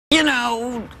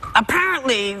know,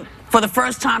 apparently, for the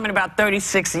first time in about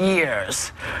 36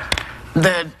 years,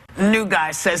 the new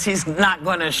guy says he's not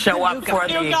going to show up for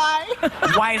the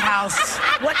White House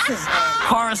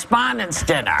Correspondents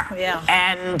Dinner. Yeah.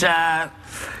 And,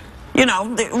 you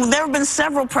know, there have been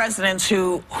several presidents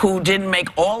who didn't make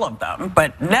all of them,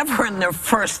 but never in their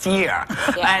first year.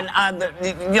 Yeah. And,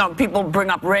 you know, people bring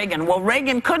up Reagan. Well,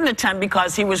 Reagan couldn't attend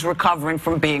because he was recovering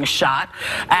from being shot.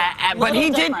 But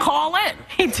he did call in.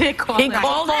 He did call in. He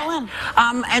called in.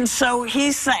 And so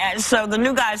so the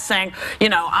new guy's saying, you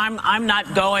know, I'm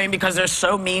not going because they're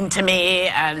so mean to me,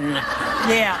 and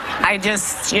I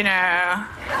just, you know.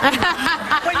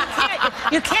 Well,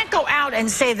 you can't go out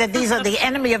and say that these are the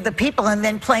enemy of the people and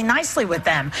then play nicely with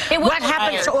them. What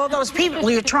happens to all those people?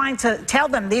 You're trying to tell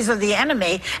them these are the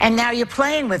enemy, and now you're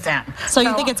playing with them. So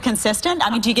you think it's consistent? I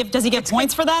mean, does he get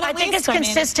points for that? I think it's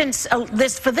consistent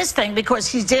for this thing, because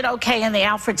he did okay in the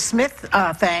Alfred Smith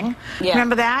thing. Yeah.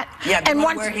 Remember that? Yeah, and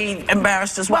where he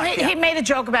embarrassed his wife. Well, he made a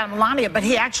joke about Melania, but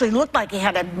he actually looked like he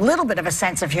had a little bit of a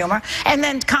sense of humor. And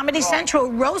then Comedy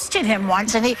Central roasted him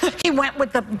once, and he went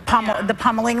with the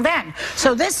pummeling then.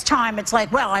 So this time it's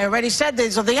like, well, I already said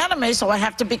these are the enemy, so I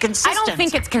have to be consistent. I don't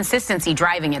think it's consistency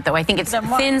driving it, though. I think it's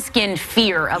thin-skinned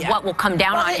fear of what will come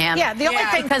down on him. Yeah, the only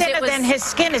thing thinner than his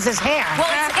skin is his hair.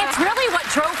 Well, it's really what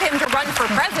drove him to run for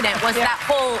president was that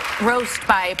whole roast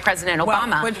by President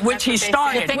Obama. Well, which he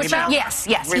started. Yes,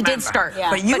 he did start. Yeah.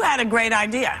 But you had a great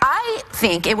idea. I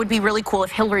think it would be really cool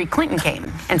if Hillary Clinton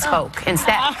came and spoke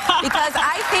instead. Because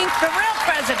I think the real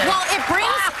president. Well,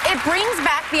 it brings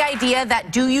back the idea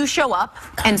that do you show up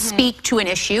and speak to an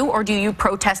issue, or do you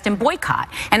protest and boycott?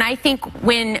 And I think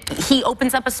when he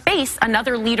opens up a space,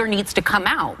 another leader needs to come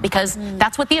out, because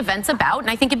that's what the event's about, and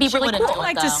I think it'd be really cool.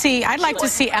 I'd like to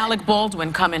see Alec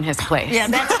Baldwin come in his place. Yeah,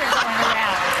 that's going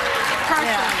around.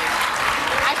 Personally.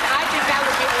 I think that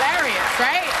would be hilarious,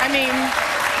 right? I mean,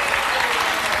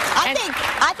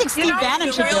 I think Steve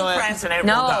Bannon should do it. President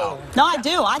No, I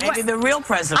do. Maybe the real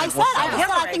president.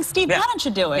 I think Steve Bannon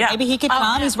should do it. Yeah. Maybe he could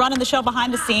come. He's running the show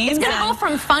behind the scenes. It's going to go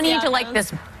from funny to like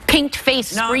this pinked face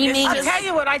screaming. I'll tell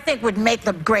you what I think would make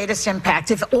the greatest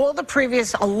impact if all the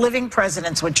previous living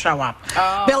presidents would show up.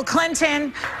 Bill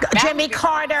Clinton, Jimmy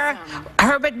Carter,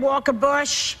 Herbert Walker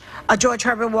Bush, George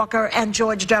Herbert Walker, and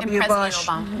George W. Bush.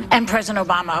 And President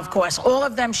Obama, of course. All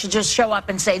of them should just show up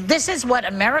and say, this is what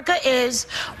America is.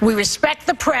 We respect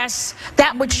the press.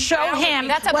 That would show him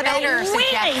what a better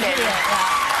suggestion.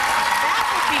 That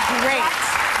would be great.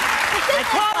 I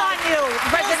call on you,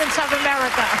 presidents of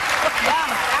America.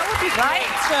 That would be great.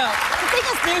 The thing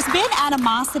is, there's been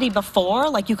animosity before.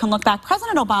 Like, you can look back.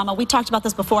 President Obama, we talked about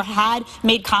this before, had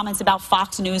made comments about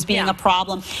Fox News being a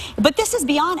problem. But this is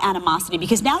beyond animosity,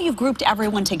 because now you've grouped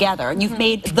everyone together, and you've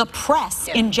made the press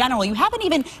in general. You haven't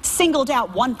even singled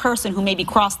out one person who maybe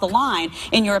crossed the line,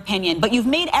 in your opinion, but you've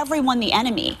made everyone the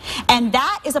enemy. And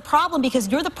that is a problem, because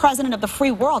you're the president of the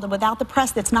free world, and without the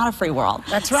press, it's not a free world.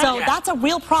 That's right. So that's a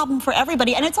real problem for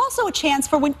everybody. And it's also a chance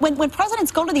for when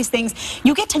presidents go to these things,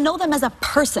 you get to know them as a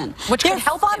person. Which they're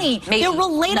funny, they're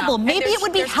relatable. Maybe it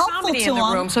would be helpful to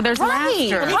them. Room, so there's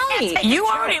laughter. Right. You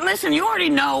already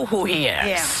know who he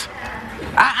is. Yeah.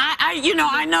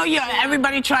 I know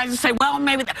everybody tries to say, well,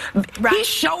 maybe he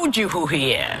showed you who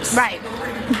he is. Right.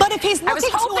 But if he's looking I was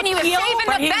hoping he was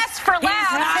saving the best for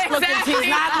last.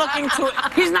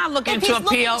 He's not looking to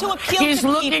appeal.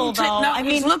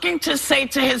 He's looking to say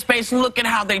to his base, look at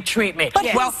how they treat me.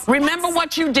 Well, remember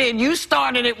what you did. You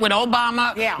started it with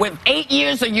Obama. With 8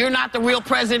 years of you're not the real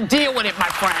president. Deal with it, my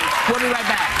friend. We'll be right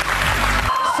back.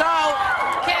 So,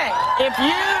 if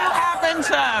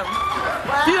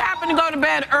you happen to go to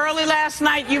bed early last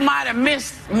night, you might have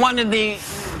missed one of the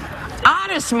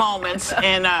oddest moments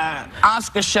in an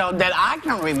Oscar show that I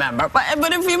can remember. But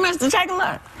if you missed it, take a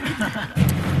look.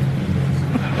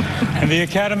 And the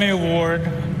Academy Award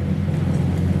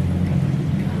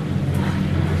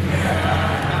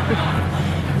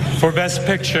for Best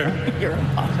Picture. You're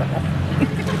impossible.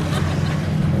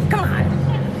 Come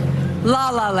on. La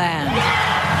La Land.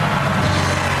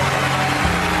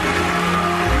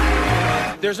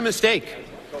 There's a mistake.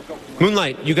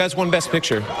 Moonlight, you guys won Best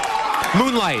Picture.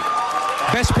 Moonlight,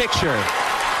 Best Picture.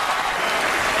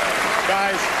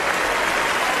 Guys,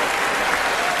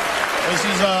 this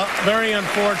is very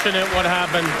unfortunate what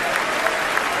happened.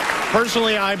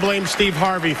 Personally, I blame Steve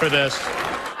Harvey for this.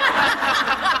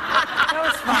 That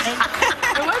was funny.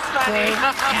 It was funny.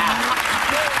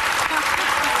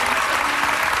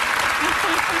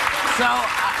 So,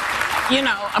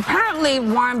 apparently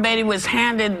Warren Beatty was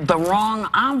handed the wrong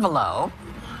envelope.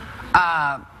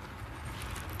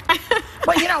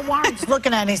 Well, you know, Warren's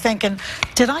looking at it, he's thinking,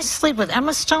 did I sleep with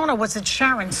Emma Stone or was it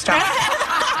Sharon Stone?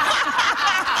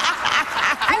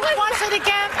 What's it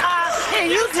again?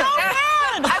 You so bad.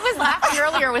 I was laughing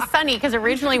earlier with Sunny because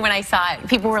originally when I saw it,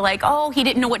 people were like, oh, he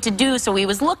didn't know what to do, so he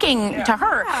was looking to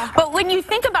her. But when you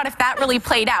think about if that really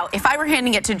played out, if I were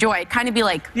handing it to Joy, I'd kind of be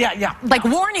like, like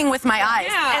warning with my eyes.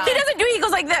 And he doesn't do it, he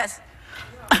goes like this.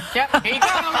 Yep, here you go.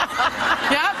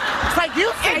 Yep. It's like,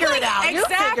 you figure it out. Exactly. You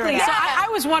figure it out. So I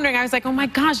was wondering, I was like, oh my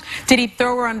gosh, did he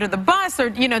throw her under the bus, or,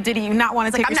 you know, did he not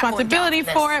want to take responsibility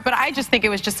for it? But I just think it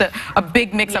was just a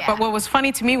big mix-up. But what was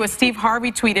funny to me was Steve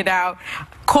Harvey tweeted out,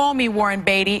 call me Warren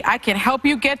Beatty, I can help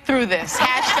you get through this.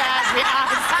 Hashtag the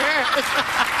Oscars.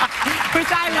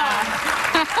 Which I love.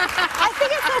 I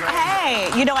think it's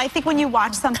okay. You know, I think when you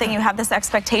watch something, you have this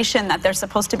expectation that they're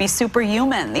supposed to be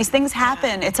superhuman. These things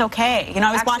happen. It's okay. You know,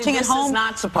 I was watching at home. This is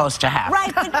not supposed to happen.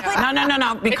 Right. But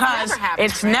No, because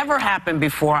it's never happened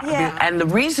before. And the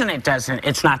reason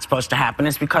it's not supposed to happen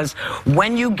is because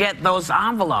when you get those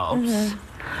envelopes,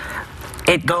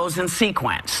 it goes in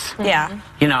sequence.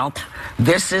 You know,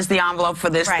 this is the envelope for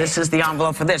this, this is the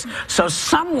envelope for this. So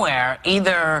somewhere,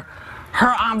 either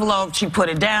her envelope, she put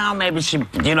it down, maybe she,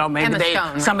 you know, maybe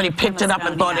somebody picked it up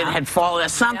and thought it had fallen or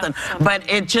something. But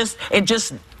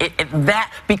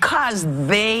because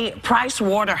Price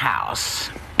Waterhouse,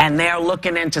 and they're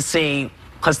looking in to see,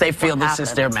 because they feel this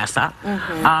is their mess up,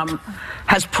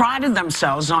 has prided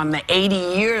themselves on the 80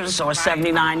 years or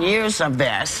 79 years of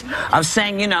this, of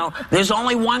saying, you know, there's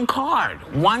only one card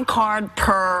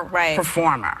per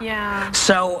performer.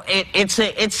 So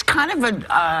it's kind of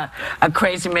a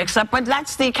crazy mix-up, but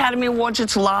that's the Academy Awards.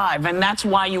 It's live, and that's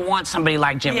why you want somebody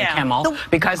like Jimmy Kimmel,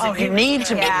 because you need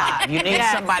to be live. You need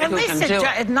somebody who can do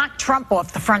it. It knocked Trump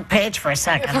off the front page for a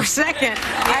second. It's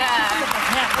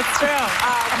true.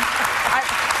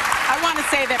 I want to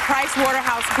say that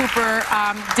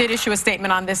PricewaterhouseCoopers did issue a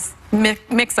statement on this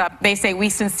mix-up. They say, we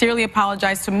sincerely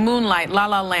apologize to Moonlight, La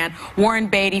La Land, Warren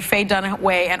Beatty, Faye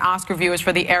Dunaway, and Oscar viewers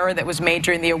for the error that was made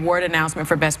during the award announcement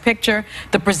for Best Picture.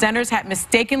 The presenters had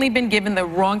mistakenly been given the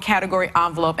wrong category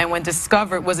envelope, and when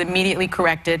discovered, was immediately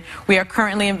corrected. We are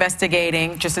currently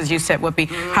investigating, just as you said, Whoopi,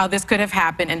 how this could have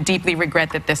happened, and deeply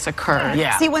regret that this occurred.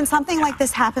 See, when something like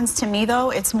this happens to me, though,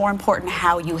 it's more important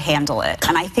how you handle it.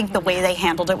 And I think the way they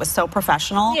handled it was so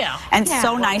professional and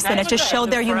so nice, and it just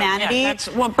showed their humanity.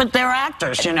 But they're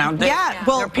actors, you know.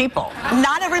 They're people.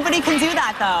 Not everybody can do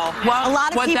that, though. Well, a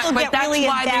lot of people get really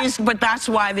in-depth. But that's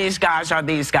why these guys are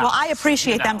these guys. Well, I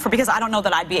appreciate them because I don't know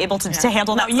that I'd be able to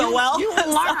handle that so well. You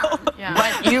will learn,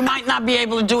 but you might not be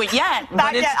able to do it yet.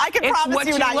 Not yet. I can promise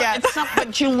you not yet.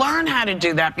 But you learn how to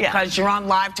do that because you're on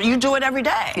live. You do it every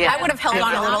day. I would have held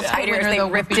on a little tighter if they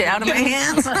ripped it out of my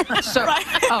hands.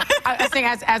 I think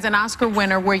as an Oscar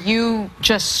winner, were you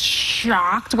just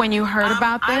shocked when you heard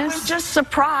about this? I was just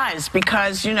surprised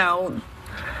because, you know,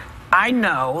 I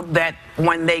know that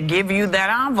when they give you that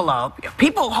envelope,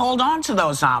 people hold on to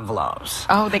those envelopes.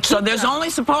 So there's only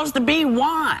supposed to be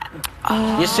one.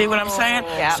 You see what I'm saying?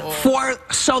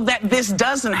 So that this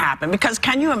doesn't happen. Because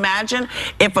can you imagine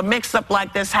if a mix-up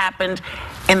like this happened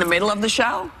in the middle of the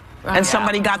show? And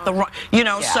somebody got the wrong, you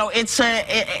know, so it's so it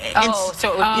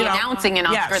would be announcing an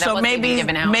Oscar that wasn't even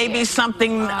given out. Maybe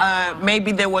something,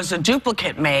 maybe there was a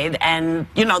duplicate made, and,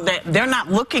 you know, they're not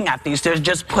looking at these, they're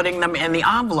just putting them in the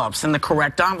envelopes, in the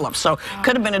correct envelopes. So it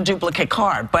could have been a duplicate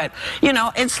card, but, you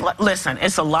know, listen,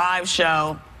 it's a live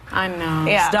show. I know.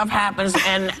 Stuff happens,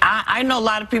 and I know a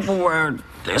lot of people were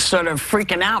sort of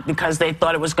freaking out because they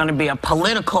thought it was going to be a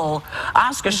political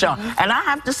Oscar show. And I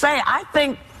have to say, I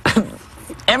think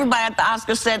everybody at the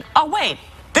Oscars said, oh, wait,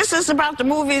 this is about the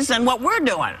movies and what we're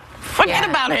doing. Forget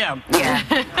about him. Forget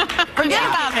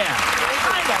about him.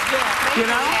 You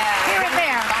know? Here and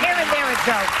there a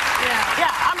joke.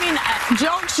 I mean,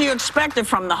 jokes you expected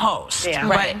from the host.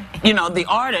 But, you know, the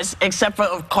artist, except for,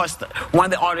 of course, one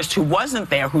of the artists who wasn't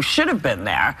there, who should have been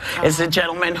there, is the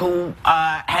gentleman who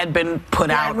had been put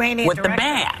out with the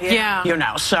band. You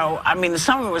know, so, I mean,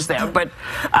 some of it was there. But,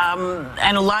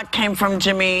 and a lot came from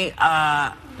Jimmy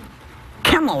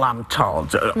Kimmel, I'm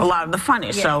told. A lot of the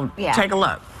funny. So, take a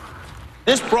look.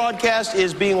 This broadcast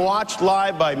is being watched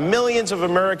live by millions of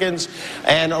Americans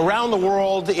and around the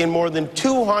world in more than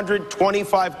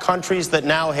 225 countries that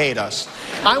now hate us.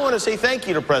 I want to say thank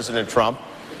you to President Trump.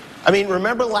 I mean,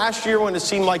 remember last year when it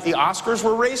seemed like the Oscars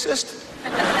were racist?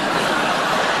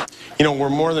 You know, we're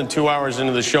more than 2 hours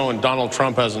into the show and Donald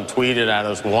Trump hasn't tweeted at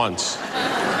us once.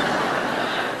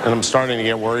 And I'm starting to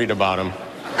get worried about him.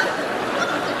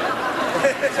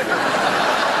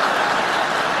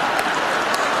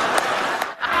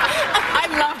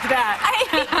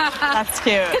 That's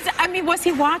cute. Because, I mean, was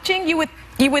he watching? You would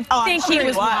think he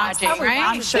was watching, right?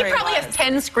 I'm sure he probably has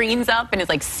 10 screens up and it's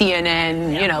like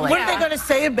CNN, you know, like. What are they going to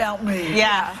say about me?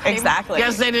 Yeah, exactly.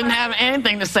 Guess they didn't have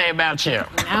anything to say about you.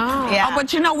 No. Yeah. Oh,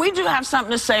 but you know, we do have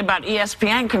something to say about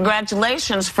ESPN.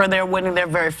 Congratulations for their winning their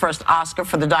very first Oscar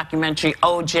for the documentary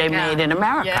O.J. Made in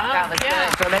America. Yeah, that's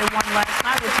good. So they won last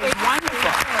night, which was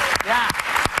wonderful. Yeah.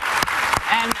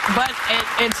 But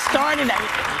it started,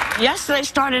 yesterday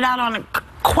started out on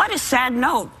quite a sad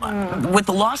note with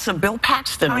the loss of Bill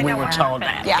Paxton, we were told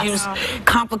that. Yes. He was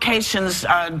complications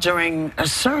during a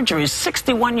surgery,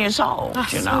 61 years old,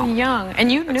 you know. So young.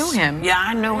 And you knew him. Yeah,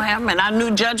 I knew him, and I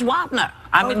knew Judge Wapner.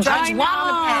 Judge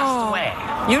Wapner passed away.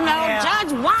 You know,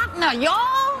 Judge Wapner,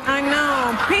 y'all. I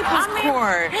know. People's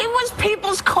Court. He was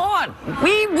People's Court.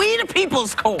 We the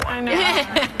People's Court. I know.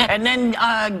 And then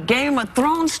Game of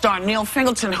Thrones star Neil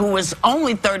Fingleton, who was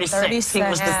only 36. He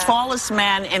was the tallest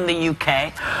man in the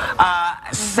UK.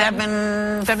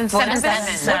 7'7".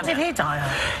 What did he die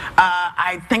of?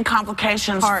 I think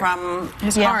complications from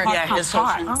his heart. Yeah, his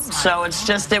heart. Oh, so it's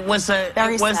just it was a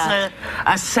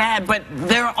sad. But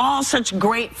they're all such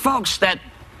great folks that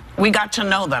we got to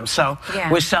know them, so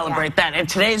we celebrate that. And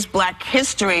today's Black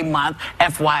History Month,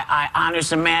 FYI,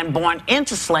 honors a man born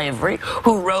into slavery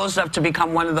who rose up to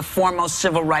become one of the foremost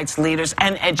civil rights leaders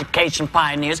and education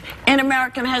pioneers in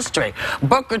American history.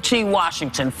 Booker T.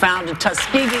 Washington founded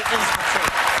Tuskegee Institute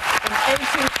in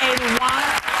 1881,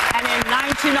 and in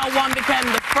 1901 became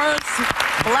the first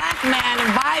black man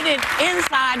invited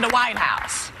inside the White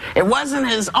House. It wasn't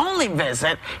his only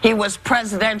visit. He was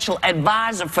presidential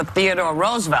advisor for Theodore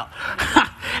Roosevelt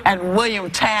and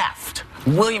William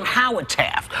Howard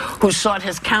Taft, who sought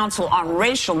his counsel on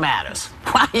racial matters.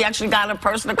 He actually got a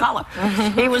person of color.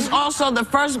 He was also the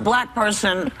first black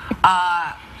person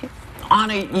on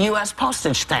a U.S.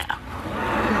 postage stamp.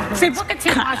 See, Booker T.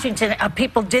 Washington,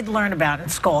 people did learn about in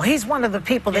school. He's one of the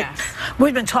people that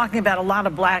we've been talking about, a lot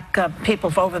of black people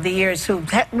over the years who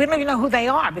we don't even know who they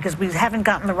are because we haven't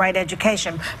gotten the right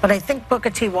education. But I think Booker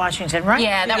T. Washington, right?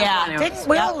 Yeah, that was one.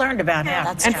 We all learned about him.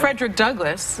 And Frederick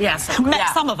Douglass. Yes.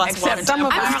 Some of us Except were.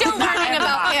 I'm still learning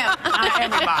about him. Not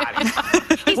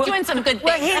everybody. He's doing some good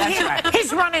things.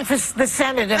 He's running for the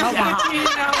Senate in Omaha.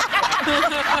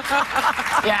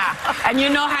 Yeah. And you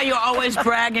know how you're always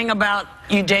bragging about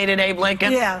you dated Abe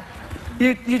Lincoln? Yeah.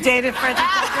 You dated Frederick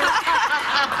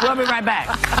Douglass? We'll be right back.